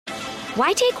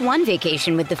Why take one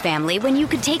vacation with the family when you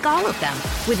could take all of them?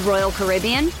 With Royal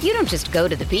Caribbean, you don't just go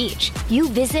to the beach. You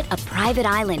visit a private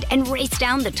island and race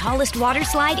down the tallest water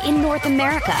slide in North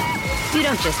America. You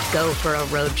don't just go for a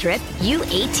road trip. You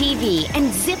ATV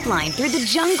and zip line through the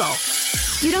jungle.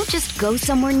 You don't just go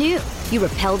somewhere new. You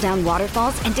rappel down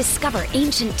waterfalls and discover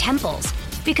ancient temples.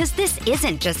 Because this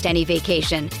isn't just any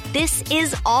vacation. This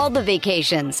is all the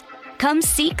vacations. Come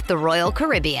seek the Royal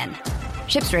Caribbean.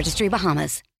 Ships Registry,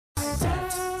 Bahamas.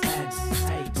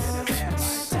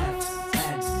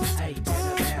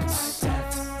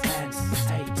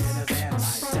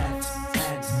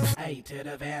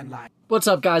 What's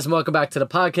up, guys, and welcome back to the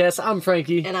podcast. I'm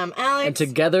Frankie. And I'm Alex. And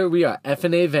together we are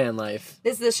F&A Van Life.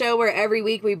 This is the show where every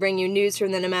week we bring you news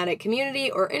from the nomadic community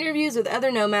or interviews with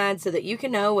other nomads so that you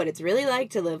can know what it's really like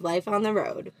to live life on the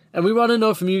road. And we want to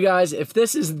know from you guys if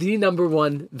this is the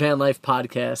 #1 van life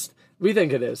podcast. We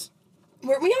think it is.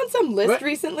 Weren't we on some list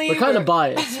recently? We're kind of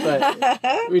biased,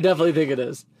 but we definitely think it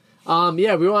is.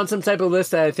 Yeah, we were on some type of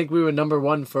list that I think we were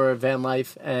 #1 for van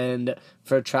life and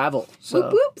for travel. So.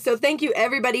 Whoop, whoop. So thank you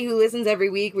everybody who listens every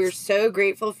week. We're so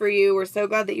grateful for you. We're so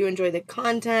glad that you enjoy the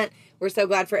content. We're so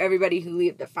glad for everybody who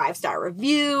leave a 5-star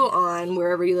review on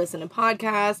wherever you listen to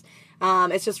podcasts.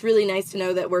 It's just really nice to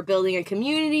know that we're building a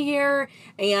community here,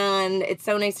 and it's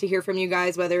so nice to hear from you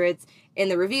guys, whether it's in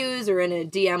the reviews or in a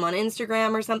DM on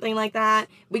Instagram or something like that.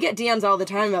 We get DMs all the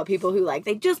time about people who, like,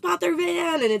 they just bought their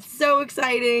van, and it's so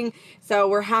exciting. So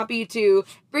we're happy to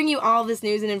bring you all this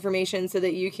news and information so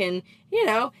that you can, you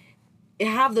know,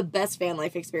 have the best van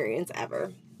life experience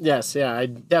ever. Yes, yeah, I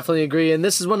definitely agree. And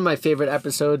this is one of my favorite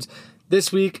episodes.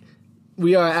 This week,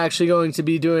 we are actually going to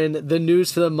be doing the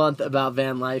news for the month about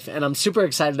van life. And I'm super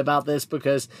excited about this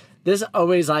because this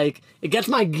always, like, it gets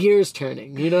my gears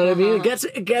turning. You know what I mean?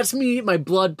 It gets me, my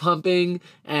blood pumping,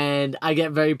 and I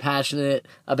get very passionate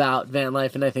about van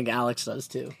life, and I think Alex does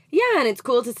too. Yeah, and it's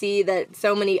cool to see that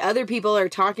so many other people are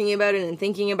talking about it and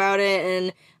thinking about it,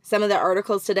 and some of the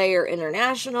articles today are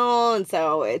international, and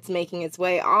so it's making its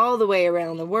way all the way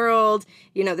around the world.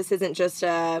 You know, this isn't just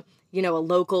a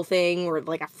local thing or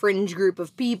like a fringe group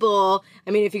of people.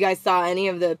 I mean, if you guys saw any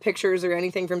of the pictures or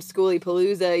anything from Schoolie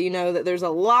Palooza, you know that there's a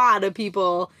lot of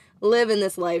people living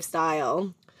this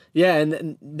lifestyle. Yeah,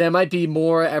 and there might be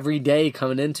more every day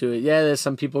coming into it. Yeah, there's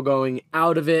some people going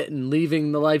out of it and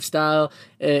leaving the lifestyle.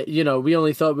 We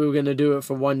only thought we were going to do it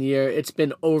for 1 year. It's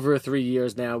been over 3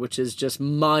 years now, which is just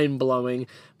mind-blowing.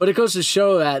 But it goes to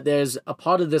show that there's a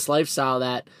part of this lifestyle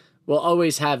that we'll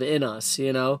always have in us,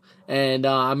 you know? And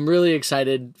I'm really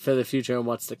excited for the future and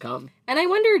what's to come. And I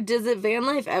wonder, does it van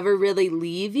life ever really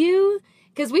leave you?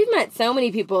 Because we've met so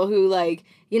many people who, like,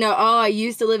 I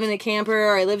used to live in a camper,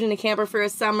 or I lived in a camper for a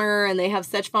summer, and they have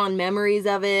such fond memories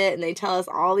of it, and they tell us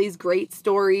all these great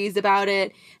stories about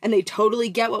it, and they totally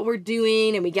get what we're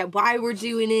doing, and we get why we're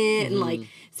doing it, and, like,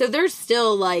 so they're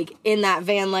still, like, in that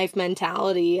van life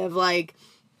mentality of, like,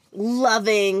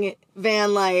 loving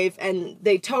van life, and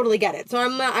they totally get it. So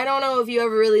I don't know if you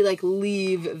ever really, like,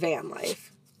 leave van life.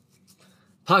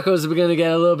 Paco's going to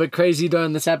get a little bit crazy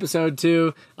during this episode,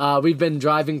 too. We've been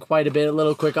driving quite a bit. A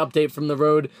little quick update from the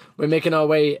road. We're making our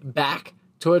way back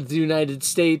towards the United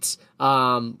States.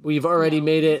 We've already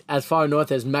made it as far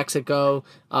north as Mexico,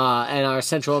 and our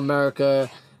Central America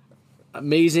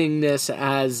amazingness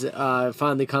has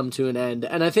finally come to an end.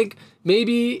 And I think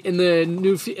maybe in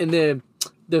the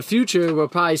future, we'll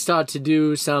probably start to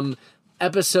do some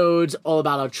episodes all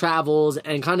about our travels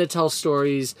and kind of tell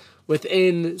stories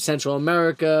within Central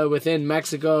America, within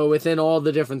Mexico, within all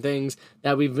the different things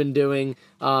that we've been doing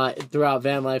throughout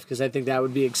van life, because I think that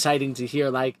would be exciting to hear,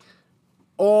 like,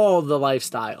 all the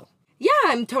lifestyle. Yeah,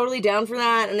 I'm totally down for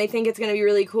that, and I think it's going to be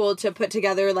really cool to put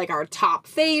together, like, our top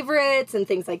favorites and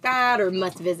things like that, or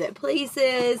must-visit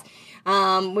places.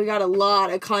 We got a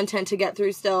lot of content to get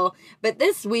through still, but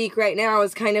this week right now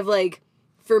is kind of, like,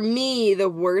 for me, the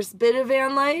worst bit of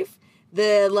van life.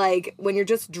 When you're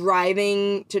just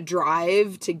driving to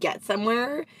drive to get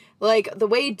somewhere, like, the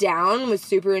way down was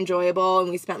super enjoyable, and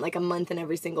we spent, like, a month in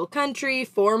every single country,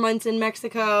 4 months in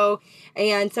Mexico,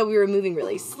 and so we were moving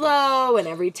really slow, and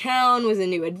every town was a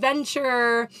new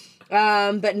adventure,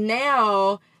 but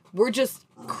now we're just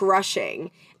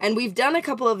crushing, and we've done a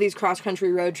couple of these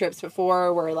cross-country road trips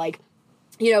before where, like,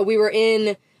 we were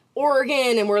in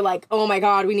Oregon, and we're like, oh my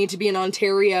god, we need to be in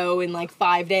Ontario in, like,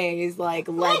 5 days, like,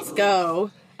 let's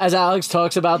go. As Alex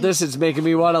talks about this, it's making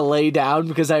me want to lay down,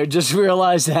 because I just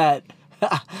realized that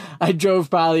I drove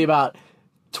probably about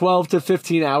 12 to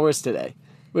 15 hours today,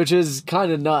 which is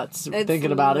kind of nuts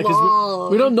thinking about it,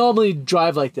 because we don't normally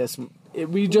drive like this.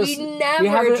 we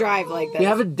never drive like this. We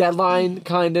have a deadline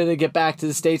kind of to get back to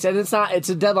the States, and it's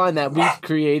a deadline that we've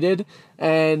created,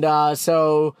 and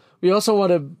so we also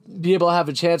want to be able to have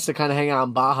a chance to kind of hang out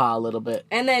in Baja a little bit.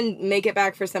 And then make it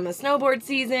back for some of snowboard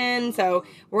season, so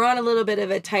we're on a little bit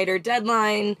of a tighter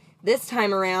deadline this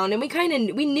time around, and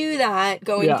we knew that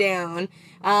going down.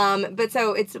 But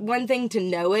so it's one thing to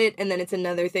know it, and then it's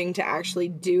another thing to actually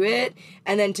do it,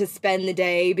 and then to spend the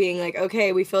day being like,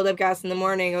 okay, we filled up gas in the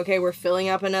morning, okay, we're filling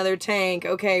up another tank,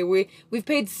 okay, we've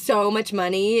paid so much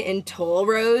money in toll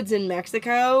roads in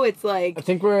Mexico. It's like, I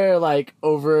think we're like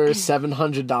over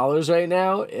 $700 right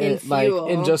now in fuel.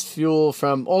 Like in just fuel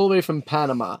from all the way from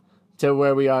Panama to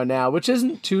where we are now, which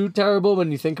isn't too terrible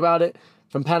when you think about it.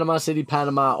 From Panama City,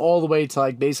 Panama, all the way to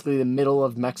like basically the middle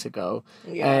of Mexico.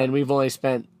 Yeah. And we've only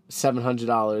spent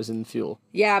 $700 in fuel.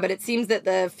 Yeah, but it seems that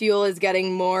the fuel is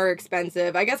getting more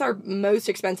expensive. I guess our most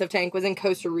expensive tank was in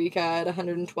Costa Rica at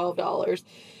 $112.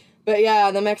 But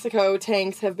yeah, the Mexico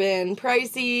tanks have been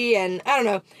pricey, and I don't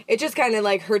know. It just kind of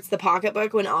like hurts the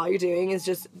pocketbook when all you're doing is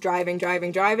just driving,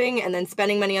 and then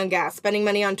spending money on gas, spending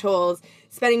money on tolls,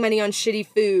 spending money on shitty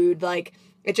food. Like,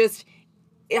 it just...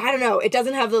 I don't know. It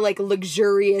doesn't have the, like,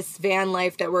 luxurious van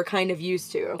life that we're kind of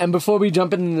used to. And before we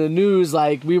jump into the news,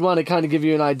 like, we want to kind of give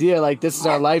you an idea. Like, this is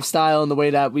our lifestyle and the way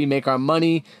that we make our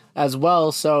money as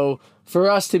well. So for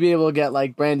us to be able to get,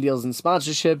 like, brand deals and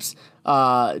sponsorships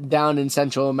down in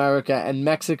Central America and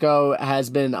Mexico has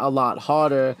been a lot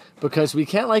harder because we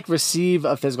can't, like, receive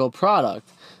a physical product.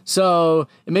 So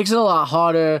it makes it a lot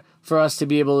harder for us to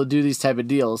be able to do these type of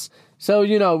deals. So,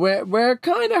 you know, we're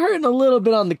kind of hurting a little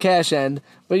bit on the cash end,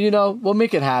 but, you know, we'll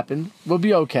make it happen. We'll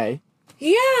be okay.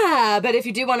 Yeah, but if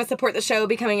you do want to support the show,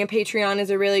 becoming a Patreon is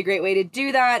a really great way to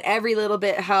do that. Every little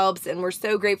bit helps, and we're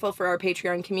so grateful for our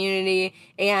Patreon community.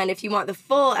 And if you want the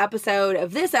full episode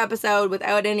of this episode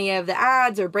without any of the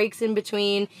ads or breaks in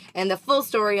between and the full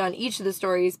story on each of the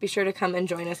stories, be sure to come and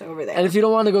join us over there. And if you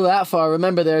don't want to go that far,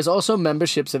 remember there's also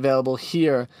memberships available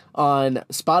here on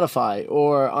Spotify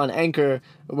or on Anchor,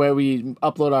 where we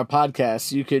upload our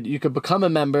podcasts. You could become a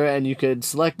member, and you could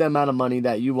select the amount of money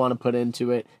that you want to put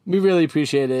into it. We really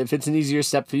appreciate it. If it's an easier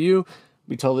step for you,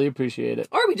 we totally appreciate it.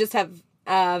 Or we just have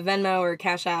Venmo or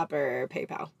Cash App or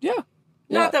PayPal. Yeah.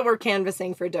 Not that we're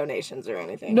canvassing for donations or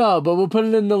anything. No, but we'll put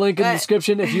it in the link in the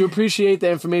description. If you appreciate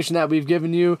the information that we've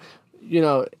given you, you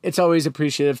know, it's always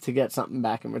appreciative to get something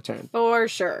back in return. For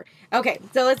sure. Okay,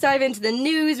 so let's dive into the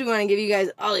news. We want to give you guys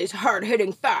all these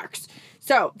hard-hitting facts.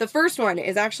 So, the first one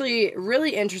is actually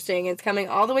really interesting. It's coming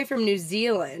all the way from New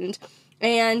Zealand.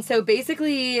 And so,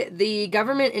 basically, the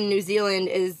government in New Zealand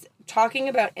is talking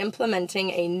about implementing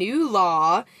a new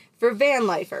law for van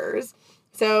lifers.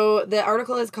 So, the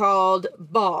article is called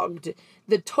Bogged: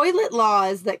 The Toilet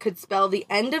Laws That Could Spell the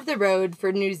End of the Road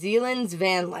for New Zealand's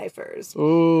Van Lifers.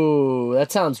 Ooh,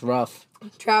 that sounds rough.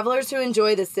 Travelers who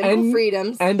enjoy the simple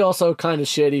freedoms... And also kind of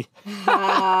shitty.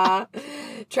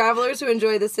 Travelers who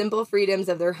enjoy the simple freedoms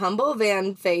of their humble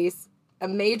van face a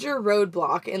major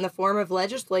roadblock in the form of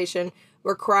legislation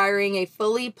requiring a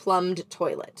fully plumbed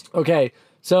toilet. Okay,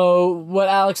 so what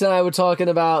Alex and I were talking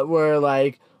about were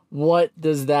like, what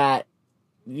does that,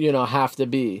 you know, have to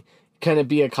be? Can it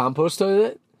be a compost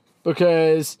toilet?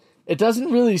 Because it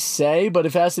doesn't really say, but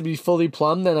if it has to be fully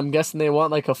plumbed, then I'm guessing they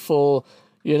want like a full,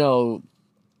 you know,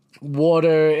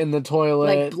 water in the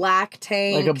toilet. Like black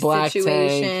tank like a black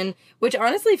situation. Tank. Which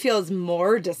honestly feels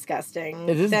more disgusting.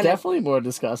 It is definitely more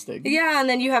disgusting. Yeah, and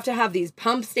then you have to have these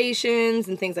pump stations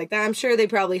and things like that. I'm sure they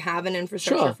probably have an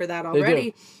infrastructure for that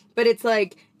already. But it's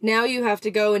like, now you have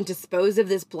to go and dispose of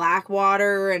this black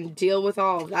water and deal with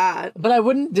all of that. But I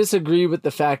wouldn't disagree with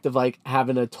the fact of like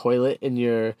having a toilet in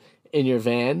your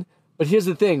van. But here's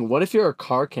the thing. What if you're a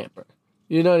car camper?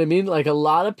 You know what I mean? Like a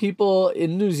lot of people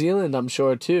in New Zealand, I'm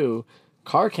sure too,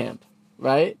 car camp,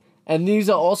 right? And these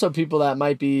are also people that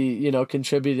might be, you know,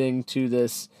 contributing to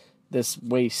this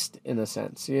waste in a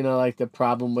sense. You know, like the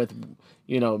problem with,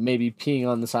 you know, maybe peeing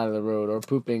on the side of the road or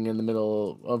pooping in the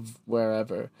middle of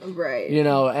wherever. Right. You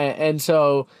know, and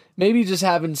so maybe just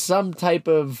having some type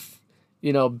of,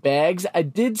 you know, bags. I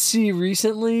did see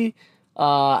recently,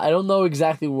 I don't know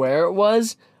exactly where it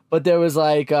was, but there was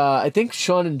like, I think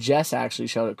Sean and Jess actually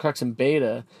showed it, Crux and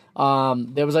Beta.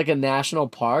 There was like a national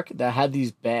park that had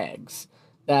these bags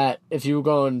that if you were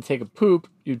going to take a poop,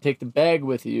 you'd take the bag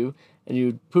with you and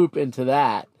you'd poop into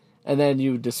that, and then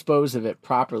you would dispose of it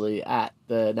properly at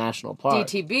the national park.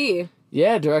 DTB.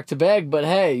 Yeah, direct to bag. But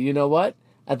hey, you know what?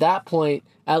 At that point,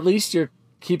 at least you're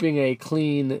keeping a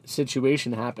clean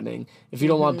situation happening. If you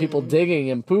don't want people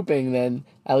digging and pooping, then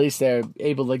at least they're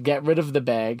able to get rid of the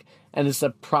bag, and it's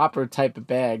a proper type of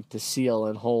bag to seal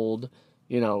and hold,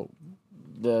 you know,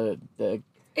 the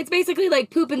It's basically like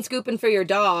poop and scooping for your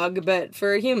dog, but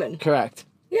for a human. correct.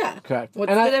 Yeah. Correct.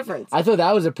 What's And the difference? I thought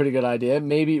that was a pretty good idea.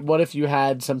 Maybe what if you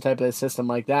had some type of system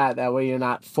like that? That way you're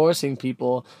not forcing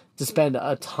people to spend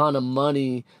a ton of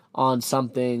money on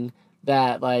something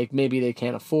that like maybe they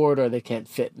can't afford or they can't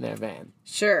fit in their van.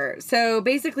 Sure. So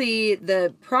basically,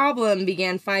 the problem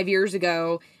began 5 years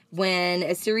ago when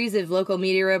a series of local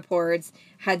media reports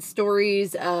had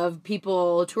stories of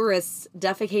tourists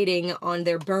defecating on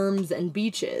their berms and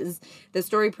beaches. The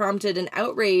story prompted an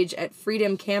outrage at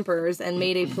Freedom Campers and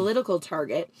made a political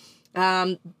target.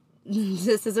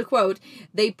 This is a quote.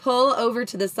 "They pull over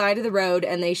to the side of the road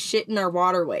and they shit in our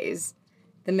waterways,"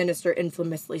 the minister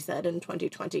infamously said in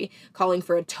 2020, calling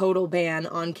for a total ban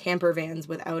on camper vans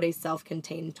without a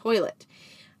self-contained toilet.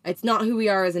 It's not who we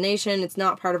are as a nation. It's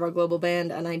not part of our global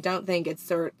band, and I don't think it's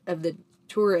sort of the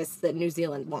tourists that New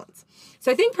Zealand wants.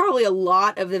 So I think probably a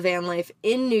lot of the van life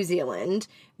in New Zealand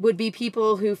would be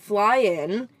people who fly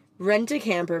in, rent a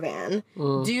camper van,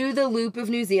 do the loop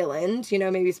of New Zealand,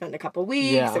 maybe spend a couple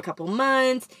weeks, a couple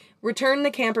months, return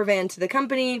the camper van to the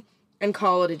company, and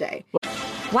call it a day.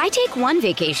 Why take one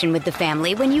vacation with the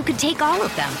family when you could take all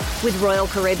of them? With Royal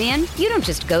Caribbean, you don't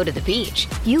just go to the beach.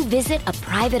 You visit a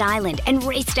private island and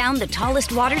race down the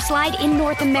tallest water slide in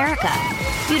North America.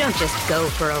 You don't just go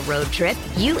for a road trip.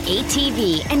 You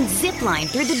ATV and zip line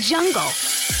through the jungle.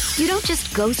 You don't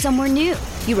just go somewhere new.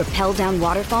 You rappel down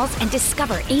waterfalls and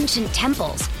discover ancient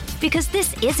temples. Because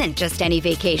this isn't just any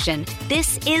vacation.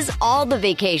 This is all the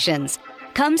vacations.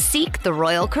 Come seek the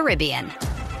Royal Caribbean.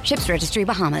 Ships Registry,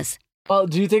 Bahamas. Well,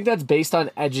 do you think that's based on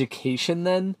education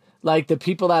then? Like the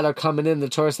people that are coming in, the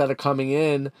tourists that are coming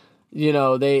in,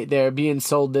 they're being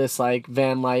sold this like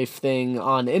van life thing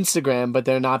on Instagram, but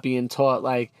they're not being taught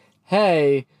like,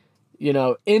 hey,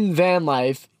 in van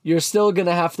life, you're still going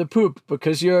to have to poop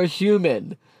because you're a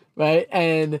human, right?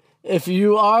 And if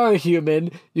you are a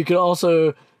human, you can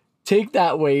also take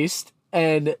that waste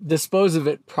and dispose of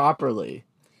it properly.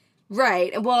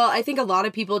 Right. Well, I think a lot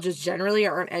of people just generally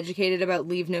aren't educated about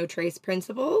leave no trace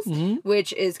principles,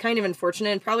 which is kind of unfortunate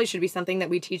and probably should be something that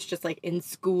we teach just like in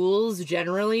schools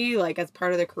generally, like as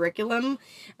part of the curriculum.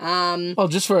 Well,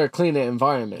 just for a cleaner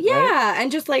environment. Yeah. Right?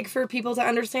 And just like for people to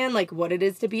understand like what it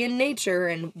is to be in nature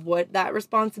and what that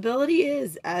responsibility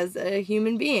is as a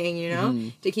human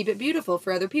being, to keep it beautiful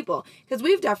for other people. Because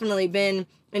we've definitely been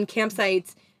in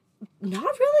campsites,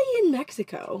 not really in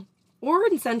Mexico. Or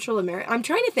in Central America. I'm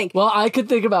trying to think. Well, I could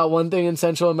think about one thing in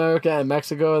Central America and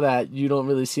Mexico that you don't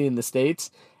really see in the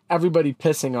States. Everybody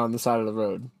pissing on the side of the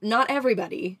road. Not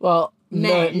everybody. Well,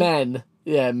 men. Men.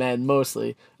 Yeah, men,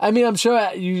 mostly. I mean, I'm sure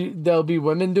there'll be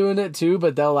women doing it too,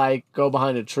 but they'll like go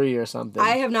behind a tree or something.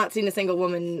 I have not seen a single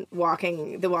woman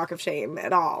walking the walk of shame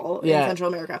at all in Central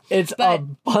America. It's a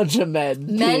bunch of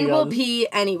men. Men will pee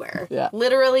anywhere. Yeah.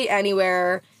 Literally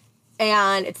anywhere.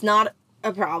 And it's not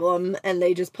a problem, and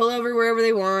they just pull over wherever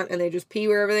they want, and they just pee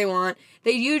wherever they want.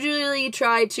 They usually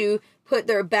try to put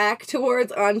their back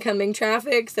towards oncoming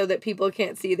traffic so that people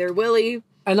can't see their willy.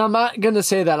 And I'm not gonna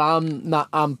say that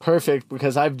I'm perfect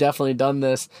because I've definitely done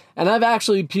this, and I've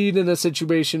actually peed in a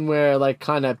situation where like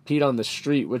kind of peed on the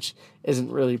street, which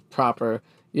isn't really proper.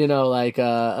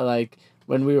 Like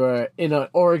when we were in an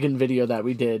Oregon video that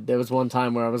we did, there was one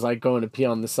time where I was like going to pee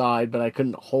on the side, but I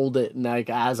couldn't hold it, and like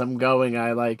as I'm going,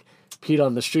 I like peed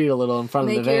on the street a little in front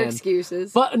of the van. Make your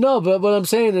excuses. But what I'm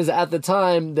saying is at the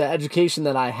time, the education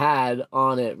that I had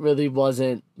on it really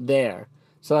wasn't there.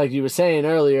 So like you were saying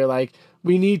earlier, like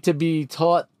we need to be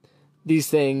taught these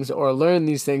things or learn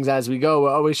these things as we go.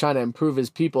 We're always trying to improve as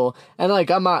people. And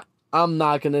like, I'm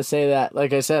not going to say that,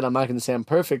 like I said, I'm not going to say I'm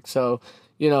perfect. So,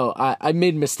 I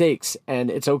made mistakes,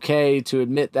 and it's okay to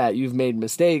admit that you've made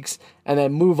mistakes and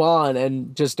then move on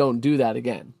and just don't do that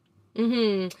again.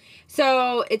 Mm-hmm.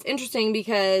 So it's interesting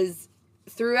because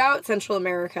throughout Central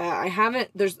America,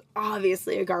 there's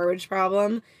obviously a garbage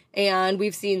problem, and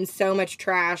we've seen so much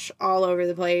trash all over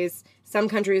the place. Some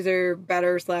countries are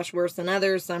better / worse than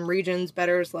others. Some regions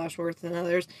better / worse than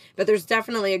others. But there's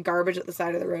definitely a garbage at the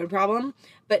side of the road problem.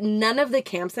 But none of the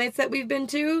campsites that we've been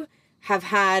to have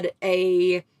had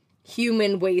a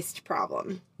human waste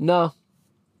problem. No,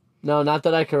 not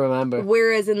that I can remember.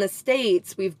 Whereas in the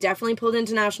States, we've definitely pulled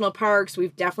into national parks.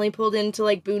 We've definitely pulled into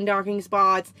like boondocking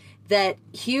spots that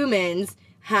humans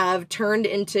have turned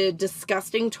into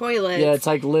disgusting toilets. Yeah, it's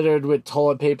like littered with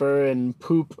toilet paper and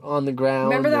poop on the ground.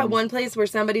 Remember that one place where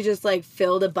somebody just like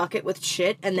filled a bucket with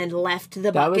shit and then left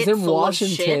the bucket full of shit? That was in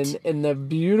Washington, in the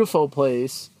beautiful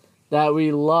place that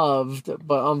we loved,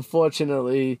 but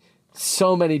unfortunately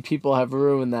so many people have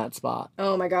ruined that spot.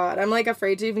 Oh my God. I'm like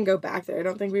afraid to even go back there. I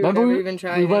don't think we Remember would ever even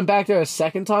try we it. went back there a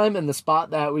second time, and the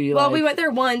spot that we we went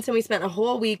there once and we spent a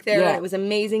whole week there. Yeah. And it was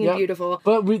amazing and beautiful.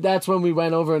 But that's when we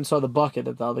went over and saw the bucket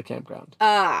at the other campground.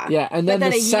 Yeah, And then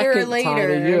a year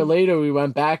later, we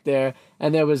went back there,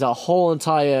 and there was a whole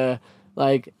entire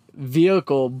like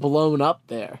vehicle blown up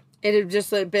there. It had just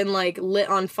been like lit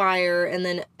on fire, and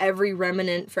then every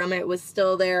remnant from it was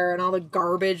still there, and all the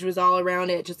garbage was all around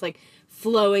it, just like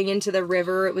flowing into the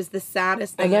river. It was the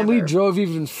saddest thing. And then ever. we drove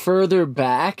even further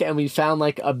back, and we found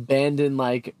like abandoned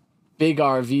like big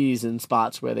RVs in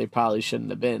spots where they probably shouldn't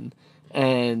have been,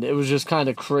 and it was just kind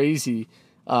of crazy,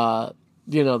 the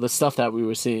stuff that we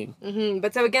were seeing. Mm-hmm.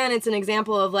 But so again, it's an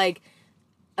example of like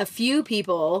a few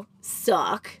people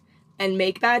suck and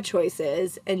make bad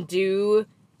choices and do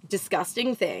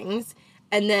disgusting things,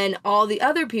 and then all the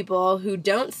other people who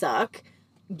don't suck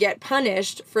get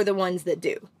punished for the ones that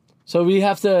do. So we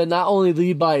have to not only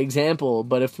lead by example,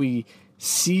 but if we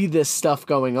see this stuff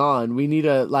going on, we need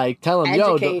to like tell them,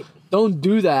 Educate. don't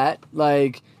do that.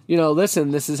 Like,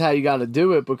 listen, this is how you got to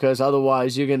do it, because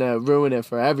otherwise you're going to ruin it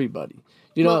for everybody.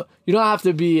 You don't have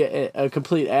to be a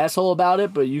complete asshole about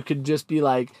it, but you could just be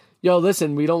like, yo,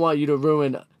 listen, we don't want you to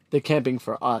ruin the camping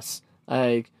for us.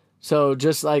 Like, so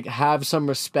just like have some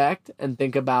respect and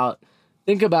think about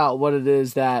what it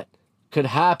is that could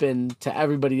happen to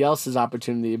everybody else's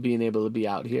opportunity of being able to be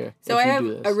out here. So I have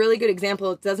a really good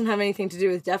example. It doesn't have anything to do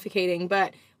with defecating,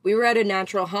 but we were at a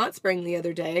natural hot spring the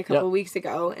other day, a couple weeks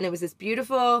ago, and it was this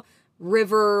beautiful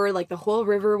river. Like the whole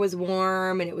river was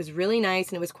warm, and it was really nice,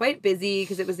 and it was quite busy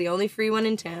because it was the only free one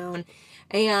in town.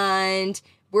 And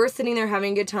we're sitting there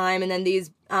having a good time, and then these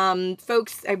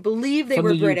folks, I believe they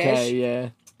were British. UK, yeah.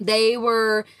 They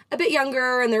were a bit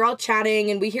younger, and they're all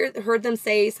chatting, and we heard them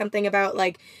say something about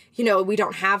like, we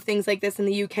don't have things like this in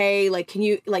the UK. Like, can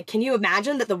you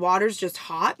imagine that the water's just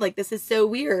hot? Like, this is so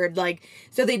weird. Like,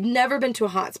 so they'd never been to a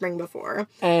hot spring before.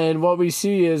 And what we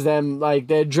see is them, like,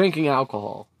 they're drinking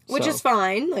alcohol. Which is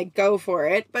fine, like, go for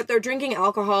it. But they're drinking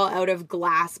alcohol out of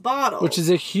glass bottles. Which is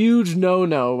a huge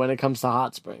no-no when it comes to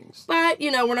hot springs. But,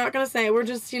 we're not going to say, we're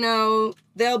just,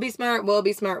 they'll be smart, we'll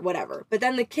be smart, whatever. But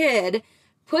then the kid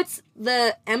puts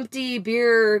the empty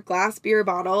glass beer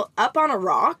bottle up on a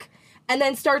rock and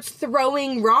then starts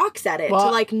throwing rocks at it to,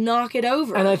 like, knock it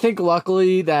over. And I think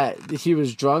luckily that he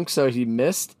was drunk, so he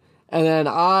missed. And then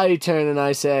I turn and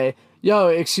I say, yo,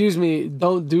 excuse me,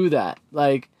 don't do that.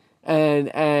 Like,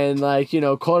 and like,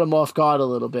 caught him off guard a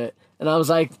little bit. And I was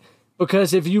like,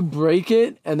 because if you break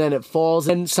it and then it falls,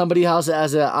 and somebody else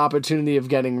has an opportunity of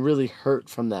getting really hurt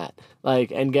from that,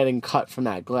 like, and getting cut from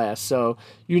that glass. So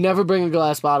you never bring a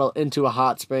glass bottle into a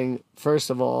hot spring, first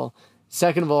of all.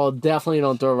 Second of all, definitely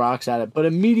don't throw rocks at it. But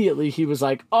immediately he was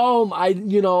like, oh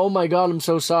my God, I'm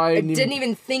so sorry. I didn't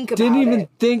even think about it. Didn't even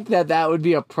think that would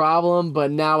be a problem,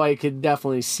 but now I could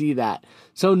definitely see that.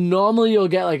 So normally you'll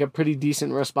get like a pretty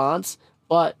decent response,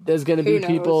 but there's going to be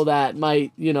people that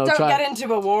might, don't get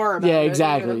into a war about it. Yeah,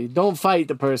 exactly. Don't fight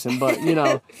the person, but,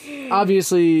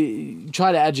 obviously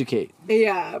try to educate.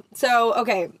 Yeah. So,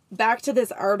 okay, back to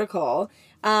this article.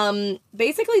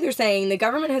 Basically they're saying the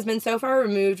government has been so far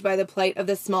removed by the plight of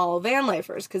the small van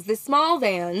lifers, because the small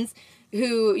vans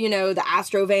who, the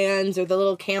Astro vans or the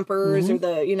little campers or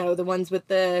the, the ones with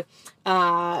the,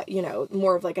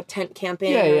 more of like a tent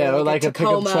camping. Yeah, or like a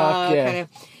pickup truck. Yeah. Kind of.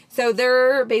 So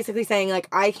they're basically saying like,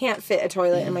 I can't fit a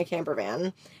toilet in my camper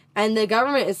van. And the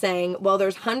government is saying, well,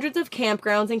 there's hundreds of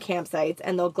campgrounds and campsites,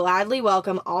 and they'll gladly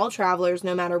welcome all travelers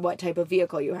no matter what type of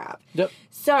vehicle you have. Yep.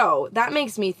 So that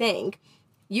makes me think,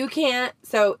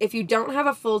 so if you don't have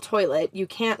a full toilet, you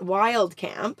can't wild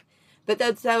camp. But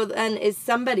then is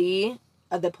somebody,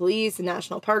 the police,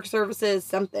 National Park Services,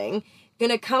 something, going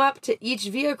to come up to each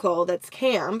vehicle that's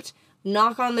camped,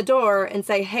 knock on the door, and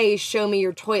say, hey, show me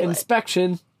your toilet.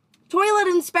 Inspection. Toilet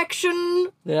inspection.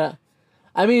 Yeah.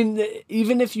 I mean,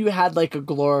 even if you had like a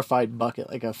glorified bucket,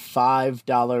 like a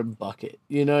 $5 bucket,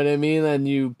 you know what I mean? And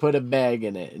you put a bag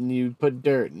in it, and you put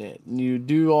dirt in it, and you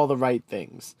do all the right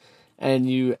things, and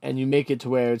you make it to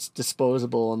where it's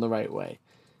disposable in the right way.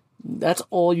 That's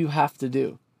all you have to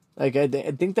do. Like, I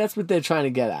think that's what they're trying to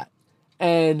get at.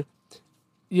 And,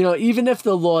 even if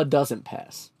the law doesn't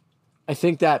pass, I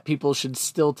think that people should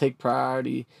still take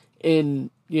priority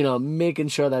in, making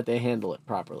sure that they handle it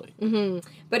properly. Mm-hmm.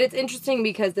 But it's interesting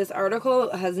because this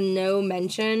article has no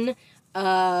mention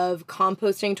of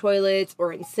composting toilets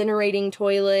or incinerating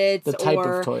toilets. The type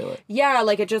of toilet. Yeah,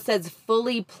 like it just says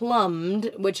fully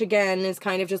plumbed, which again is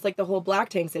kind of just like the whole black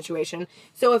tank situation.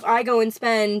 So if I go and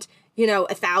spend,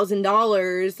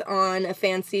 $1,000 on a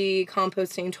fancy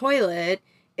composting toilet,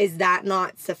 is that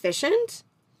not sufficient?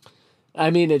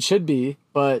 I mean, it should be,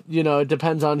 but, you know, it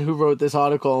depends on who wrote this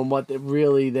article and what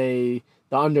the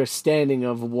understanding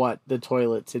of what the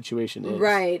toilet situation is.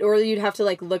 Right. Or you'd have to,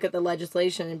 like, look at the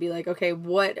legislation and be like, okay,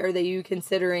 what are you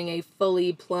considering a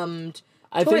fully plumbed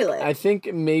toilet? I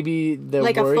think maybe the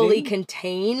like wording, a fully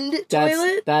contained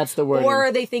toilet? That's the wording. Or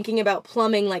are they thinking about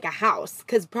plumbing like a house?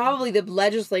 Because probably the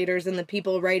legislators and the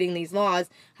people writing these laws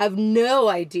have no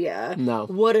idea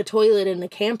what a toilet in a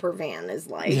camper van is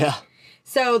like. Yeah.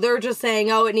 So they're just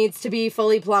saying, oh, it needs to be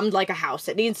fully plumbed like a house.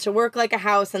 It needs to work like a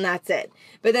house, and that's it.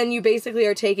 But then you basically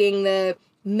are taking the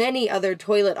many other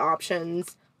toilet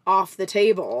options off the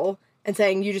table and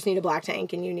saying you just need a black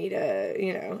tank and you need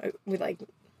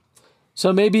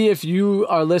So maybe if you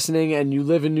are listening and you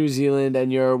live in New Zealand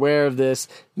and you're aware of this,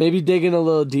 maybe dig in a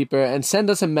little deeper and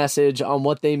send us a message on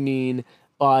what they mean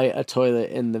by a toilet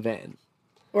in the van.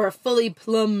 Or a fully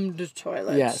plumbed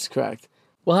toilet. Yes, correct.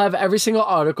 We'll have every single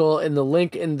article in the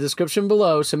link in the description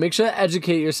below, so make sure to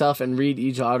educate yourself and read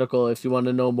each article if you want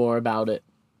to know more about it.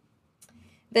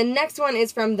 The next one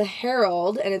is from The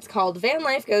Herald, and it's called Van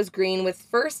Life Goes Green with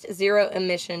First Zero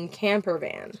Emission Camper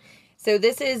Van. So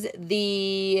this is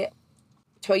the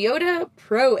Toyota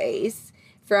Pro Ace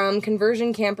from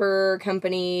conversion camper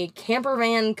company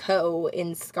Campervan Co.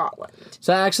 in Scotland.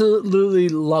 So I absolutely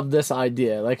love this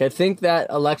idea. Like, I think that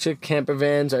electric camper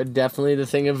vans are definitely the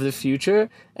thing of the future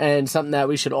and something that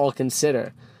we should all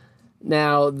consider.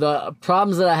 Now, the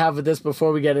problems that I have with this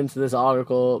before we get into this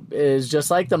article is just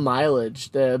like the mileage,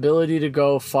 the ability to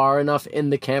go far enough in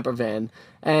the camper van.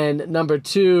 And number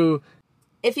two,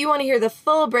 if you want to hear the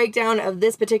full breakdown of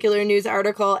this particular news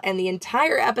article and the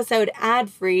entire episode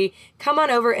ad-free, come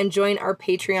on over and join our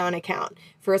Patreon account.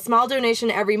 For a small donation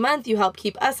every month, you help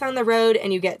keep us on the road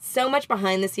and you get so much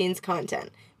behind-the-scenes content.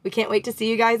 We can't wait to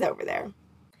see you guys over there.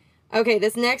 Okay,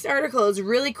 this next article is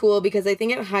really cool because I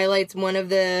think it highlights one of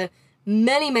the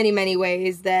many, many, many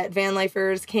ways that van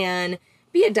lifers can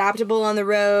be adaptable on the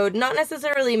road, not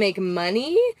necessarily make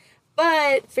money,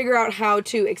 but figure out how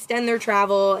to extend their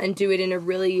travel and do it in a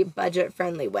really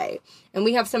budget-friendly way. And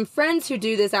we have some friends who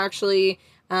do this, actually,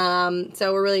 so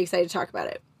we're really excited to talk about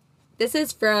it. This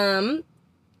is from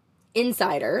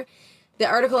Insider. The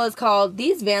article is called,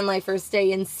 These Van Lifers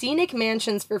Stay in Scenic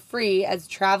Mansions for Free as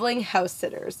Traveling House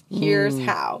Sitters. Here's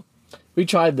how. We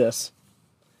tried this.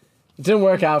 It didn't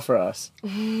work out for us.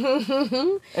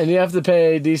 And you have to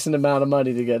pay a decent amount of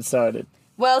money to get started.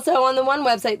 Well, so on the one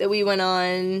website that we went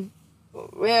on,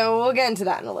 we'll get into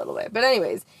that in a little bit. But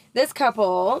anyways, this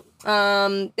couple,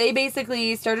 they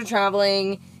basically started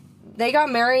traveling. They got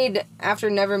married after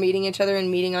never meeting each other and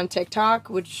meeting on TikTok,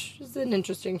 which is an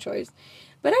interesting choice.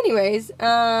 But anyways,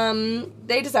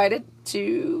 they decided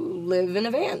to live in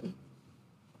a van.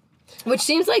 Which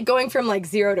seems like going from,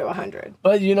 0 to 100.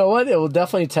 But you know what? It will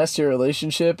definitely test your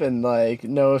relationship and,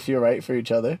 know if you're right for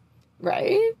each other.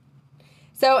 Right?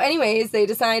 So anyways, they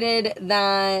decided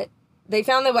that they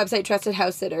found the website Trusted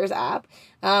House Sitters app,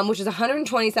 which is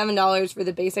 $127 for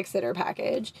the basic sitter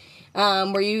package,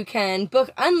 where you can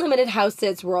book unlimited house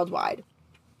sits worldwide.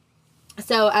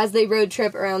 So as they road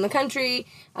trip around the country,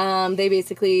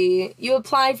 you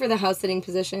apply for the house sitting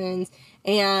positions,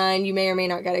 and you may or may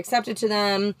not get accepted to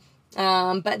them.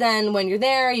 But then when you're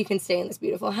there, you can stay in this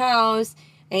beautiful house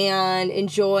and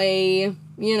enjoy,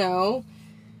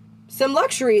 some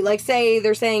luxury. Like, say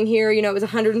they're saying here, it was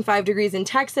 105 degrees in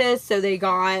Texas, so they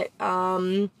got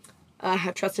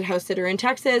a trusted house sitter in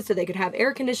Texas, so they could have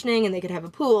air conditioning and they could have a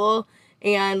pool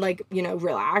and,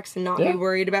 relax and not be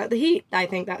worried about the heat. I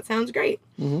think that sounds great.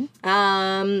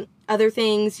 Mm-hmm. Other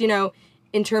things,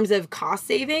 in terms of cost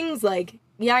savings,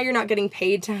 you're not getting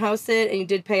paid to house sit, and you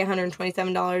did pay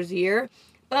 $127 a year,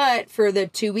 but for the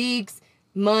 2 weeks,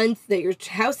 month that you're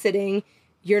house sitting,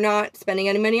 you're not spending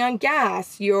any money on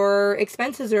gas. Your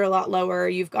expenses are a lot lower.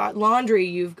 You've got laundry.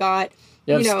 You've got,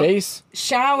 space,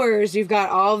 showers. You've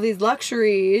got all of these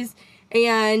luxuries,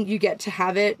 and you get to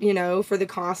have it, for the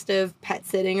cost of pet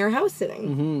sitting or house sitting.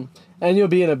 Mm-hmm. And you'll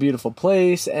be in a beautiful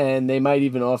place, and they might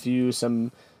even offer you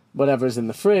some whatever's in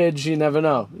the fridge. You never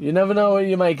know. You never know what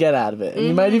you might get out of it. And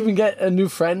you might even get a new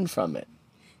friend from it.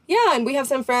 Yeah, and we have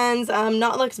some friends.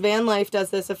 Notlux Van Life does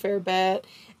this a fair bit.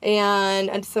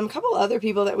 And some couple other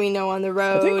people that we know on the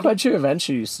road. I think Quench Your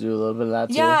Adventure used to do a little bit of that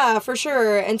too. Yeah, for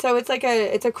sure. And so it's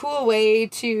it's a cool way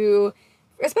to,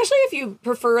 especially if you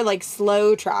prefer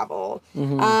slow travel.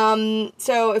 Mm-hmm.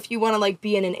 So if you want to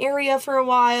be in an area for a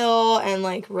while and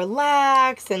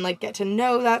relax and get to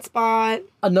know that spot.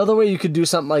 Another way you could do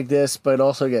something like this, but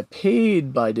also get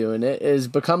paid by doing it, is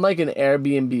become an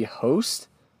Airbnb host,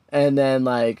 and then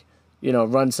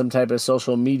run some type of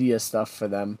social media stuff for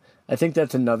them. I think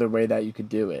that's another way that you could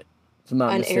do it. If I'm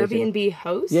not mistaken. Airbnb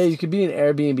host? Yeah, you could be an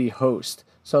Airbnb host.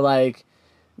 So, like,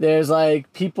 there's,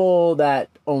 like, people that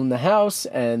own the house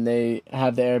and they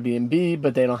have the Airbnb,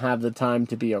 but they don't have the time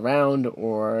to be around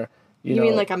or, you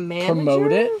mean like a manager?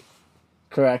 Promote it.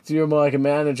 Correct. You're more like a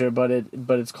manager, but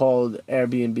it's called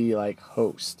Airbnb, like,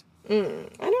 host. I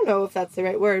don't know if that's the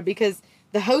right word, because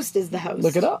the host is the host.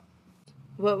 Look it up.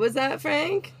 What was that,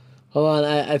 Frank? Hold on,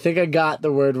 I think I got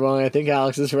the word wrong. I think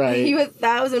Alex is right. You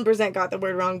 1,000% got the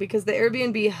word wrong, because the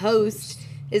Airbnb host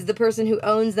is the person who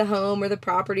owns the home or the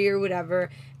property or whatever,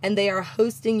 and they are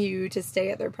hosting you to stay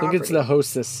at their property. I think it's the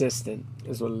host assistant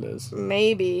is what it is.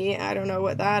 Maybe. I don't know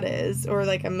what that is. Or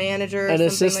like a manager or An something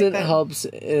assistant like that. helps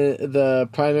the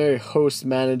primary host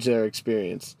manage their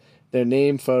experience. Their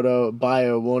name, photo,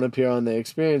 bio won't appear on the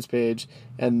experience page,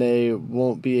 and they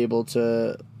won't be able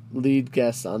to lead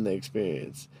guests on the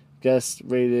experience. Guests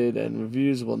rated and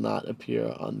reviews will not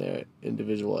appear on their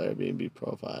individual Airbnb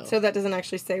profile. So that doesn't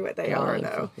actually say what they are,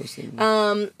 though.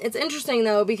 It's interesting,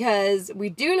 though, because we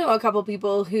do know a couple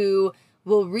people who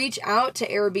will reach out to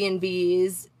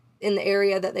Airbnbs in the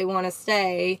area that they want to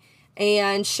stay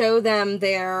and show them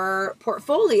their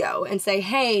portfolio and say,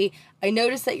 hey, I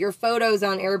noticed that your photos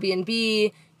on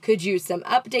Airbnb could use some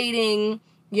updating.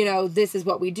 This is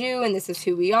what we do and this is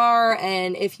who we are.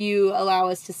 And if you allow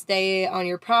us to stay on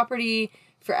your property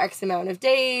for X amount of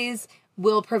days,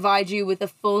 we'll provide you with a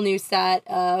full new set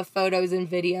of photos and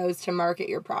videos to market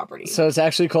your property. So it's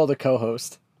actually called a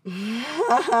co-host. It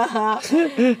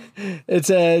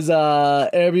says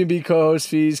Airbnb co-host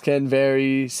fees can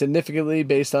vary significantly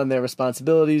based on their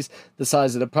responsibilities, the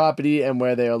size of the property, and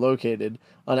where they are located.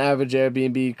 On average,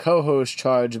 Airbnb co-hosts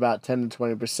charge about 10 to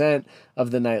 20%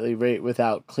 of the nightly rate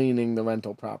without cleaning the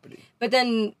rental property. But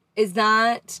then, is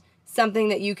that something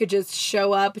that you could just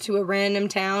show up to a random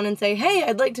town and say, hey,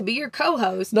 I'd like to be your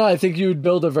co-host? No, I think you would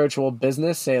build a virtual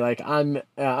business. Say, like, I'm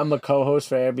a co-host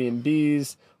for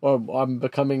Airbnbs, or I'm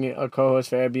becoming a co-host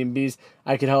for Airbnbs.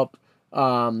 I could help,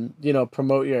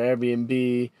 promote your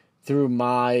Airbnb through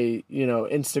my,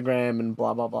 Instagram and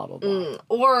blah, blah, blah, blah, blah.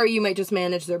 Or you might just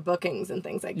manage their bookings and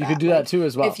things like that. You could do that too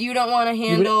as well. If you don't want to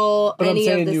handle any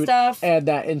of the stuff. Add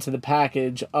that into the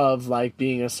package of, like,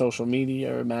 being a social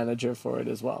media manager for it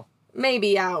as well. Maybe,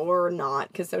 yeah, or not,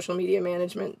 because social media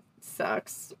management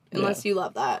sucks. Unless you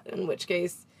love that, in which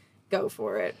case, go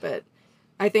for it. But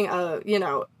I think,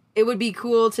 it would be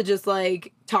cool to just,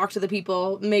 like, talk to the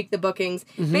people, make the bookings.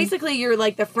 Mm-hmm. Basically, you're,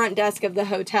 like, the front desk of the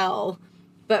hotel,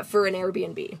 but for an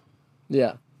Airbnb.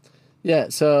 Yeah. Yeah,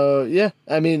 so, yeah.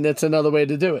 I mean, that's another way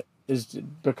to do it, is to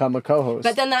become a co-host.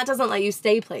 But then that doesn't let you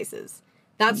stay places.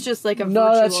 That's just, like, a virtual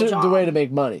job. No, that's just the way to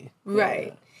make money. Right.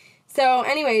 Yeah. So,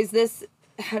 anyways,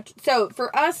 So,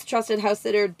 for us, Trusted House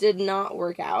Sitter did not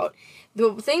work out.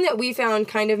 The thing that we found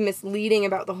kind of misleading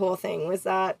about the whole thing was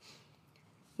that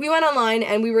we went online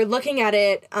and we were looking at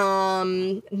it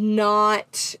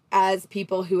not as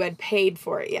people who had paid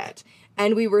for it yet.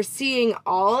 And we were seeing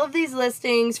all of these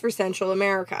listings for Central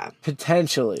America.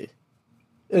 Potentially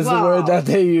is the word that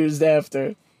they used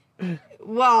after.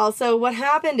 Well, so what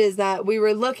happened is that we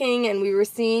were looking and we were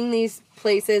seeing these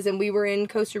places, and we were in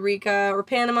Costa Rica or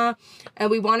Panama,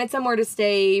 and we wanted somewhere to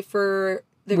stay for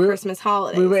the Christmas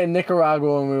holidays. We were in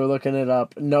Nicaragua and we were looking it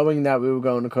up, knowing that we were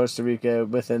going to Costa Rica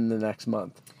within the next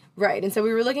month. Right, and so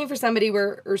we were looking for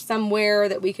somewhere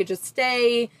that we could just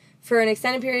stay for an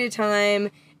extended period of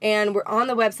time, and we're on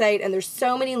the website, and there's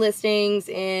so many listings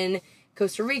in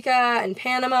Costa Rica and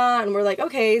Panama, and we're like,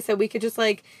 okay, so we could just,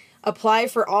 like, apply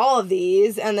for all of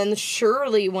these, and then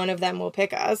surely one of them will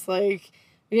pick us. Like,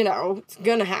 it's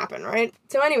gonna happen, right?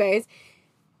 So anyways,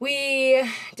 we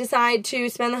decide to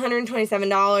spend the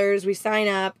 $127. We sign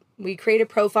up. We create a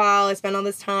profile. I spend all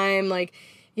this time, like,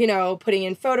 putting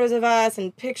in photos of us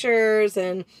and pictures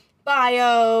and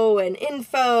bio and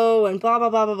info and blah, blah,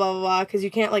 blah, blah, blah, blah, because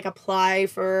you can't, like, apply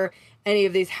for any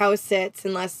of these house sits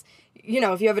unless,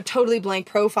 if you have a totally blank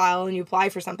profile and you apply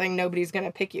for something, nobody's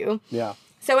gonna pick you. Yeah.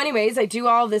 So anyways, I do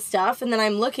all this stuff, and then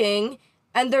I'm looking,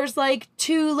 and there's, like,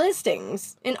 2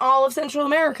 listings in all of Central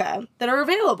America that are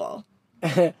available.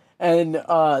 And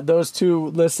those 2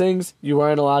 listings, you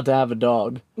weren't allowed to have a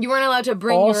dog. You weren't allowed to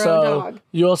bring your own dog.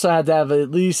 You also had to have at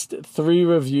least 3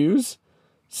 reviews.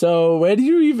 So where do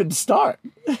you even start?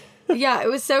 Yeah, it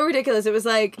was so ridiculous. It was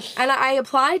like, and I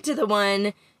applied to the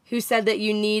one who said that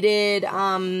you needed,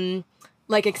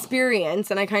 like, experience,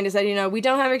 and I kind of said, we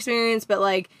don't have experience, but,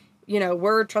 like,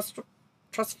 we're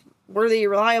trustworthy,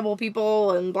 reliable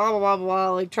people, and blah, blah, blah, blah,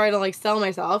 like, trying to, like, sell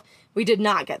myself. We did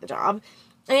not get the job.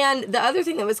 And the other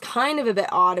thing that was kind of a bit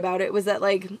odd about it was that,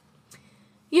 like,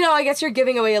 I guess you're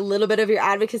giving away a little bit of your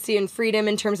advocacy and freedom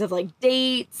in terms of like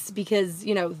dates because,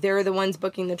 they're the ones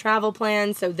booking the travel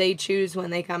plans, so they choose when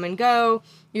they come and go.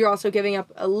 You're also giving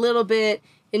up a little bit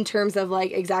in terms of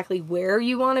like exactly where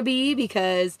you want to be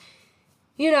because,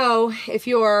 if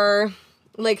you're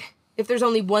like, if there's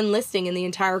only one listing in the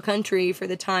entire country for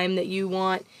the time that you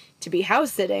want to be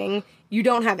house sitting, you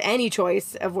don't have any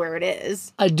choice of where it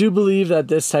is. I do believe that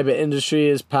this type of industry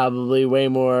is probably way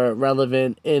more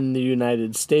relevant in the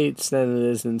United States than it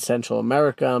is in Central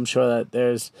America. I'm sure that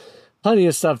there's plenty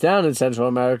of stuff down in Central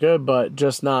America, but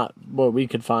just not what we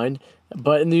could find.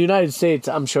 But in the United States,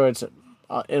 I'm sure it's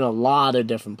in a lot of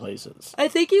different places. I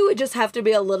think you would just have to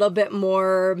be a little bit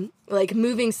more, like,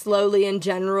 moving slowly in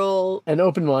general. And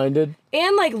open-minded.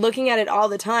 And, like, looking at it all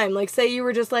the time. Like, say you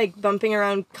were just, like, bumping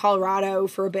around Colorado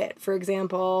for a bit, for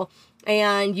example,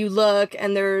 and you look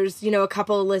and there's, a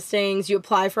couple of listings. You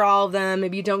apply for all of them.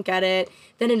 Maybe you don't get it.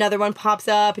 Then another one pops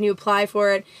up and you apply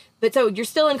for it. But so you're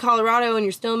still in Colorado and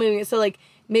you're still moving. So, like,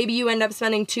 maybe you end up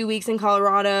spending 2 weeks in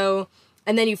Colorado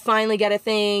and then you finally get a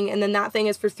thing, and then that thing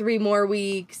is for 3 more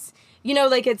weeks.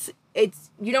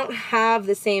 It's you don't have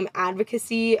the same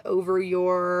advocacy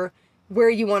over where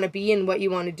you want to be and what you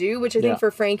want to do, which I think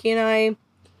for Frankie and I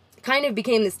kind of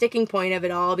became the sticking point of it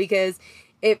all because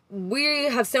we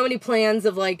have so many plans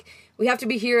of like, we have to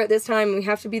be here at this time, we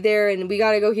have to be there, and we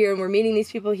got to go here, and we're meeting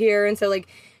these people here, and so like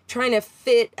trying to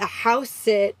fit a house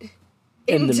sit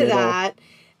into that.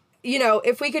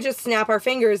 If we could just snap our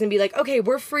fingers and be like, okay,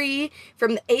 we're free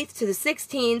from the 8th to the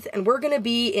 16th, and we're going to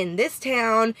be in this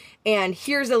town, and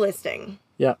here's a listing.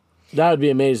 Yeah, that would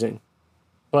be amazing.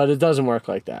 But it doesn't work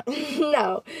like that.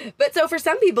 No. But so for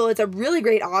some people, it's a really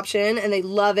great option, and they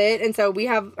love it. And so we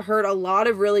have heard a lot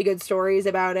of really good stories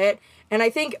about it. And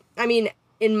I think,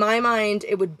 in my mind,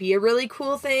 it would be a really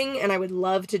cool thing, and I would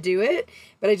love to do it.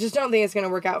 But I just don't think it's going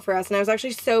to work out for us. And I was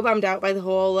actually so bummed out by the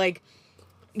whole,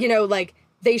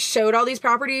 they showed all these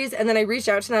properties, and then I reached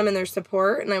out to them and their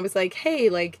support, and I was like, hey,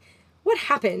 what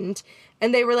happened?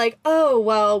 And they were like, oh,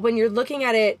 well, when you're looking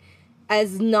at it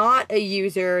as not a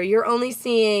user, you're only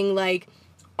seeing,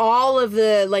 all of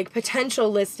the,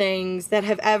 potential listings that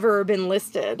have ever been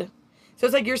listed. So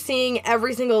it's like you're seeing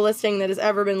every single listing that has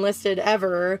ever been listed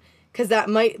ever, because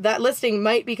that listing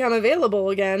might become available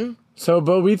again.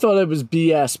 But we thought it was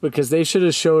BS because they should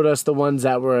have showed us the ones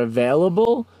that were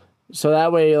available. So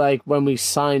that way, when we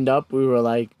signed up, we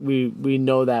were we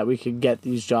know that we could get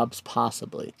these jobs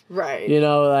possibly. Right.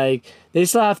 They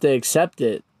still have to accept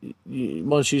it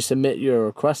once you submit your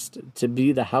request to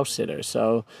be the house sitter.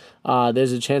 So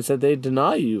there's a chance that they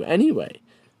deny you anyway.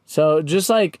 So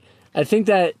just I think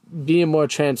that being more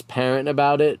transparent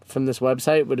about it from this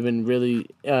website would have been really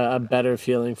a better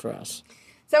feeling for us.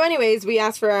 So anyways, we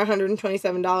asked for our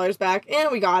 $127 back,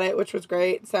 and we got it, which was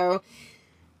great. So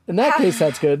in that case,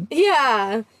 that's good.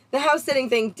 Yeah. The house sitting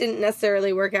thing didn't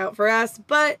necessarily work out for us,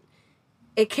 but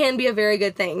it can be a very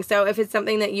good thing. So if it's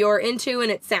something that you're into and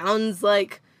it sounds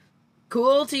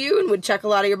cool to you and would check a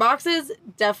lot of your boxes,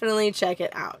 definitely check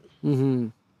it out. Mm-hmm.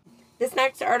 This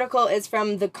next article is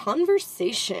from The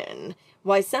Conversation: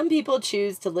 Why Some People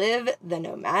Choose to Live the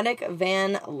Nomadic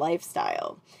Van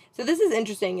Lifestyle. So this is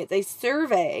interesting. It's a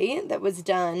survey that was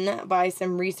done by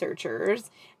some researchers,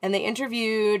 and they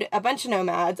interviewed a bunch of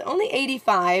nomads, only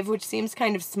 85, which seems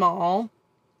kind of small.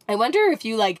 I wonder if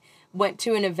you, went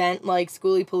to an event like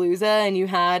Schoolypalooza and you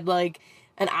had,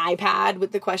 an iPad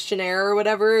with the questionnaire or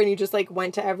whatever, and you just,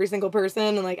 went to every single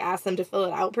person and, asked them to fill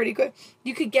it out pretty quick.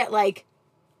 You could get,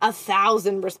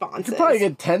 1,000 responses. You could probably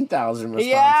get 10,000 responses.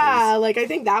 Yeah, I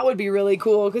think that would be really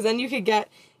cool, because then you could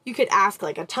ask,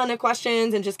 a ton of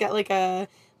questions and just get, a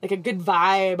good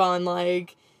vibe on,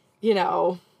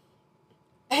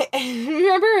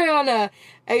 remember on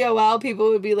AOL, people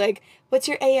would be like, what's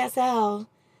your ASL?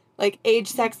 Age,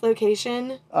 sex,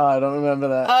 location? Oh, I don't remember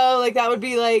that. Oh, that would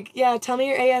be yeah, tell me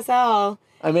your ASL.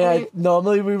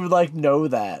 Normally we would, know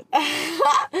that. But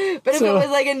if it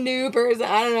was, a new person,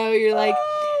 I don't know, you're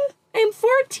I'm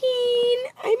 14,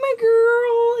 I'm a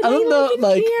girl, and I don't know,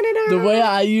 live in Canada. The way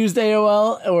I used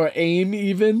AOL, or AIM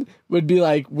even, would be,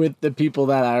 with the people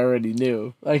that I already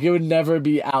knew. It would never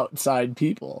be outside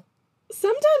people.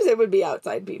 Sometimes it would be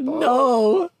outside people.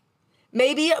 No.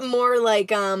 Maybe more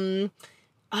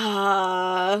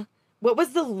what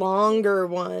was the longer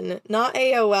one? Not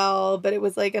AOL, but it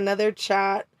was another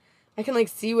chat. I can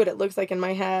see what it looks like in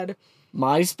my head.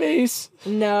 MySpace?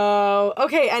 No.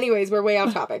 Okay, anyways, we're way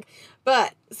off topic.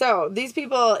 But, so, these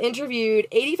people interviewed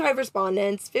 85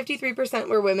 respondents, 53%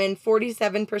 were women,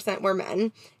 47% were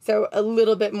men, so a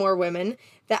little bit more women.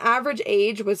 The average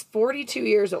age was 42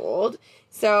 years old,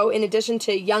 so in addition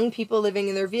to young people living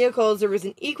in their vehicles, there was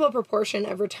an equal proportion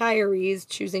of retirees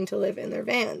choosing to live in their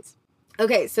vans.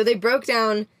 Okay, so they broke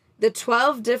down the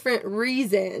 12 different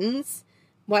reasons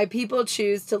why people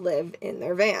choose to live in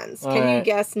their vans. Can you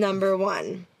guess number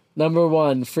one? Number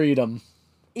one, freedom.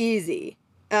 Easy.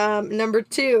 Number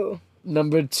two.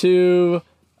 Number two,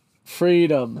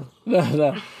 freedom.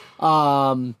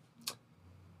 Wanting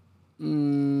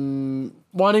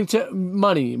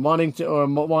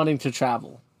to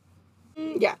travel.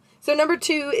 Yeah. So number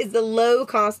two is the low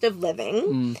cost of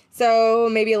living. So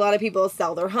maybe a lot of people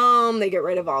sell their home, they get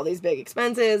rid of all these big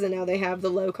expenses, and now they have the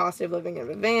low cost of living of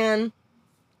a van.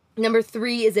 Number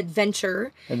three is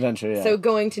adventure. Adventure, yeah. So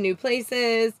going to new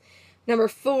places. Number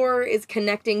four is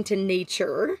connecting to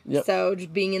nature. Yep. So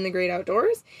just being in the great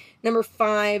outdoors. Number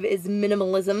five is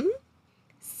minimalism.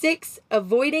 6,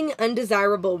 avoiding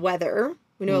undesirable weather.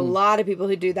 We know a lot of people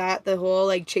who do that. The whole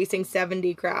like chasing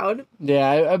 70 crowd. Yeah,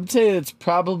 I would say it's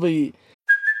probably...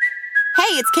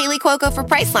 Hey, it's Kaylee Cuoco for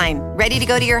Priceline. Ready to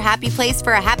go to your happy place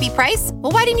for a happy price?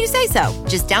 Well, why didn't you say so?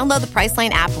 Just download the Priceline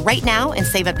app right now and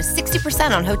save up to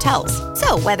 60% on hotels.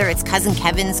 So whether it's Cousin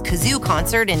Kevin's Kazoo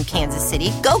Concert in Kansas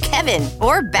City, go Kevin,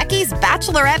 or Becky's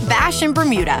Bachelorette Bash in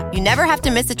Bermuda, you never have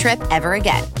to miss a trip ever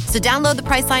again. So download the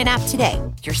Priceline app today.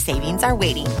 Your savings are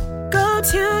waiting. Go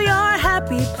to your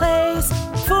happy place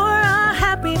for a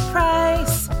happy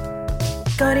price.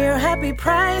 Go to your happy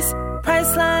price,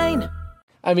 Priceline.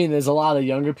 I mean, there's a lot of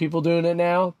younger people doing it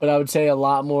now, but I would say a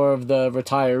lot more of the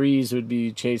retirees would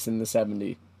be chasing the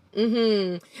 70.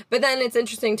 But then it's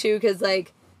interesting, too, because,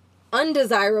 like,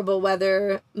 undesirable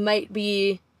weather might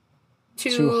be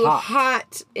too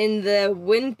hot in the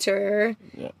winter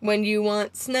when you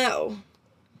want snow.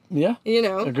 Yeah. You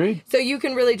know? Agreed. So you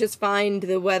can really just find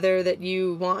the weather that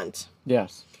you want.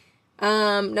 Yes.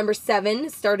 Number 7,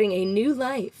 starting a new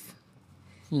life.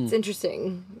 It's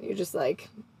interesting. You're just like,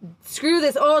 screw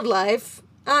this old life.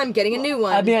 I'm getting a new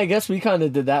one. I mean, I guess we kind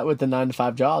of did that with the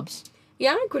 9-to-5 jobs.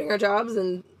 Yeah, quitting our jobs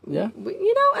and... Yeah.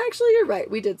 Actually, you're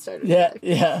right. We did start a new life.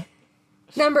 Yeah.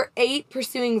 Number 8,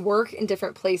 pursuing work in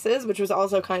different places, which was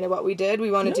also kind of what we did.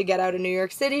 We wanted to get out of New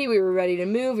York City. We were ready to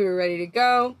move. We were ready to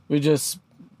go. We just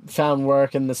found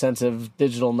work in the sense of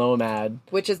digital nomad.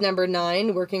 Which is number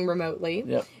 9, working remotely.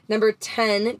 Yep. Number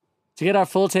 10. To get our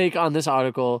full take on this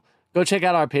article, go check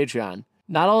out our Patreon.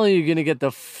 Not only are you going to get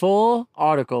the full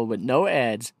article with no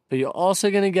ads, but you're also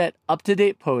going to get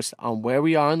up-to-date posts on where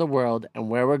we are in the world and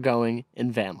where we're going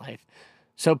in van life.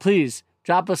 So please,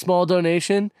 drop a small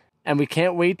donation, and we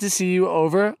can't wait to see you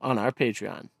over on our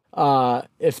Patreon.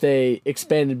 If they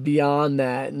expanded beyond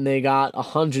that and they got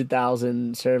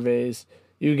 100,000 surveys,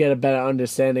 you get a better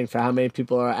understanding for how many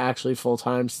people are actually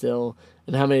full-time still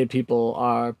and how many people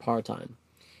are part-time.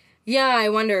 Yeah, I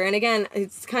wonder. And again,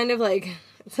 it's kind of like...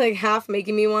 It's like half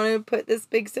making me want to put this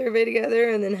big survey together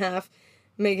and then half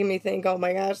making me think, oh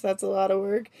my gosh, that's a lot of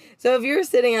work. So if you're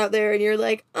sitting out there and you're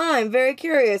like, I'm very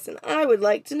curious and I would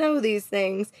like to know these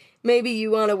things, maybe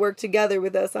you want to work together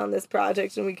with us on this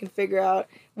project and we can figure out,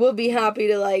 we'll be happy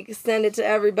to like send it to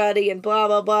everybody and blah,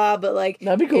 blah, blah. But like,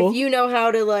 that'd be cool. If you know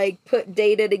how to like put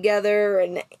data together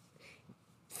and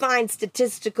find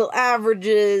statistical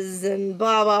averages and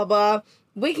blah, blah, blah,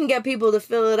 we can get people to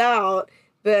fill it out,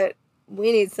 but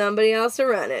we need somebody else to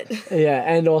run it. Yeah,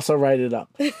 and also write it up.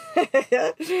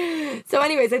 So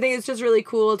anyways, I think it's just really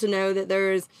cool to know that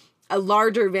there's a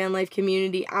larger van life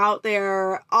community out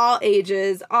there, all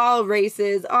ages, all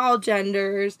races, all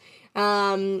genders, who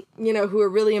are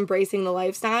really embracing the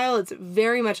lifestyle. It's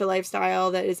very much a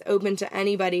lifestyle that is open to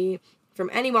anybody from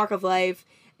any walk of life.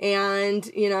 And,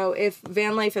 if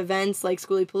van life events like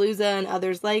Schoolypalooza and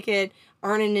others like it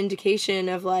aren't an indication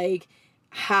of like,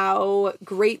 how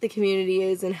great the community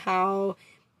is and how,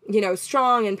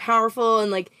 strong and powerful and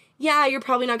like, yeah, you're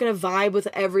probably not going to vibe with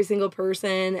every single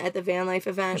person at the van life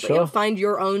event, sure. But you'll find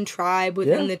your own tribe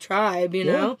within the tribe,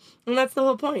 know? And that's the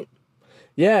whole point.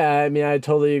 Yeah, I mean, I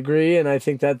totally agree. And I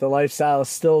think that the lifestyle is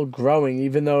still growing,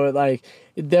 even though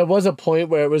there was a point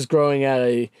where it was growing at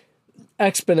a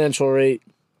exponential rate,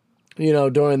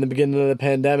 during the beginning of the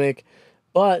pandemic.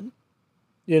 But,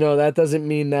 that doesn't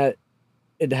mean that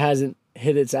it hasn't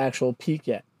hit its actual peak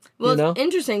yet. Well, it's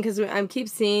interesting because I keep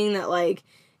seeing that,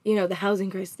 the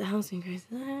housing crisis,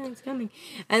 it's coming.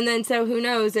 And then, so who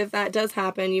knows if that does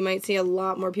happen, you might see a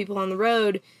lot more people on the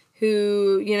road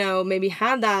who, maybe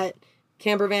had that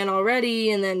camper van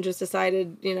already and then just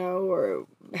decided, or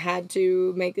had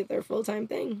to make it their full-time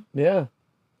thing. Yeah.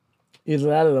 Either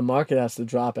that or the market has to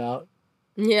drop out.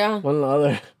 Yeah. One or the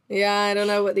other. Yeah, I don't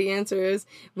know what the answer is.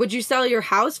 Would you sell your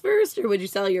house first or would you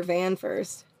sell your van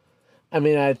first? I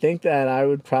mean, I think that I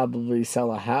would probably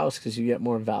sell a house because you get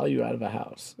more value out of a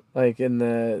house. Like in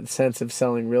the sense of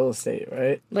selling real estate,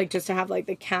 right? Like just to have like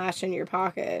the cash in your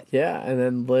pocket. Yeah, and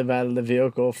then live out of the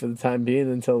vehicle for the time being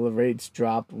until the rates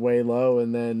drop way low,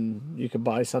 and then you could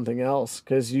buy something else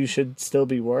because you should still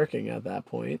be working at that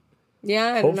point.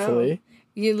 Yeah, I don't know. Hopefully.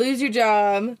 You lose your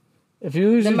job. If you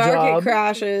lose The your market job,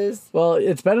 crashes. well,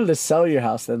 it's better to sell your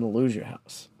house than to lose your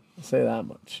house. I'll say that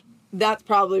much. That's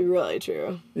probably really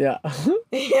true. Yeah.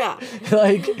 Yeah.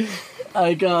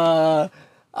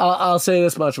 I'll say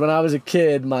this much. When I was a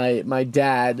kid, my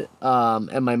dad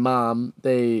and my mom,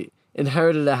 they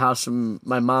inherited a house from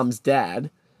my mom's dad,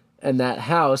 and that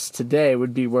house today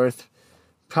would be worth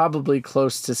probably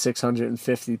close to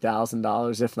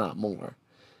 $650,000, if not more.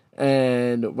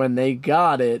 And when they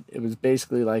got it, it was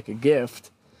basically like a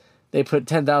gift. They put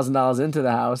 $10,000 into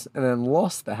the house and then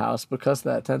lost the house because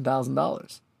of that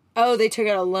 $10,000. Oh, they took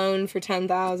out a loan for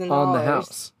 $10,000 on the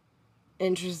house.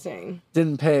 Interesting.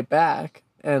 Didn't pay it back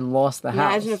and lost the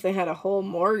house. Imagine if they had a whole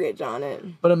mortgage on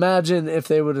it. But imagine if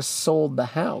they would have sold the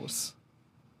house.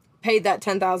 Paid that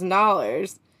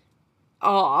 $10,000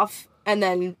 off and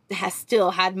then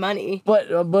still had money. But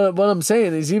what I'm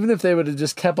saying is, even if they would have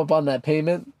just kept up on that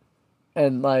payment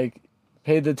and like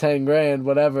paid the 10 grand,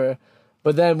 whatever,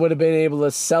 but then would have been able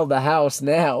to sell the house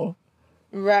now,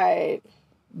 Right.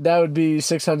 that would be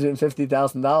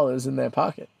 $650,000 in their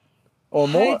pocket. Or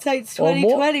more. Hindsight's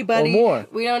 2020, buddy. Or more.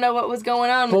 We don't know what was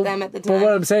going on with them at the time. But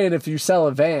what I'm saying, if you sell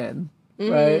a van,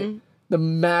 right, the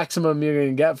maximum you're going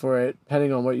to get for it,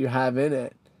 depending on what you have in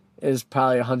it, is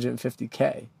probably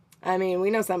 $150K. I mean, we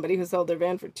know somebody who sold their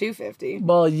van for $250.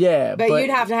 Well, yeah, But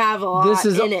you'd have to have a lot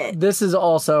in it. This is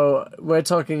also, we're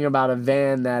talking about a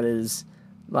van that is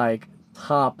like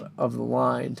top of the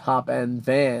line, top end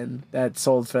van that's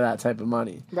sold for that type of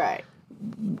money. Right.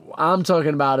 I'm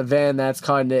talking about a van that's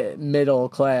kind of middle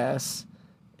class,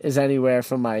 is anywhere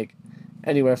from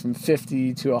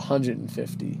 50 to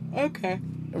 150. Okay.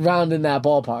 Around in that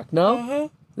ballpark. No? Does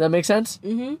that make sense?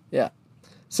 Mm-hmm. Yeah.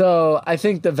 So I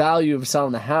think the value of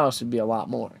selling the house would be a lot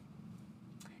more.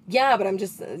 Yeah, but I'm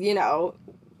just,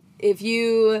 if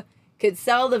you could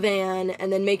sell the van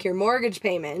and then make your mortgage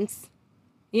payments,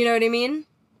 you know what I mean?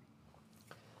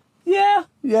 Yeah.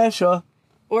 Yeah, sure.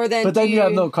 Or then But then you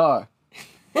have no car.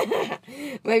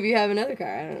 Maybe you have another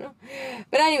car, I don't know.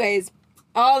 But anyways,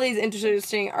 all these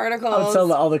interesting articles. I'll sell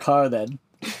the other car then.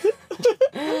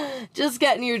 Just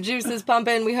getting your juices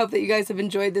pumping. We hope that you guys have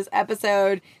enjoyed this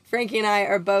episode. Frankie and I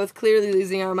are both clearly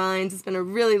losing our minds. It's been a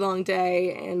really long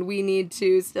day, and we need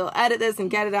to still edit this and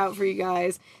get it out for you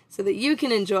guys so that you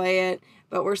can enjoy it.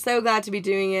 But we're so glad to be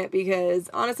doing it because,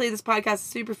 honestly, this podcast is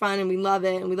super fun, and we love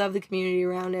it, and we love the community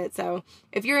around it. So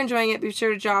if you're enjoying it, be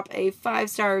sure to drop a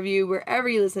 5-star review wherever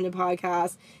you listen to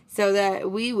podcasts so that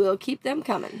we will keep them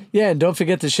coming. Yeah, and don't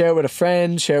forget to share it with a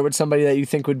friend, share it with somebody that you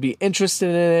think would be interested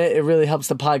in it. It really helps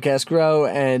the podcast grow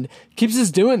and keeps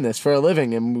us doing this for a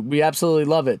living, and we absolutely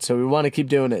love it, so we want to keep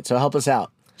doing it, so help us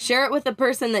out. Share it with the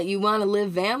person that you want to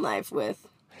live van life with.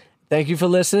 Thank you for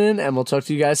listening, and we'll talk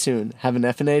to you guys soon. Have an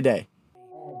F&A day.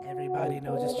 Everybody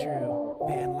knows it's true.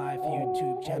 Van Life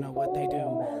YouTube channel, what they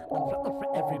do.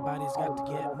 Everybody's got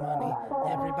to get money.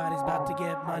 Everybody's about to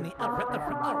get money.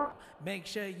 Make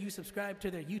sure you subscribe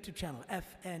to their YouTube channel,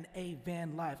 FNA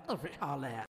Van Life. Holla.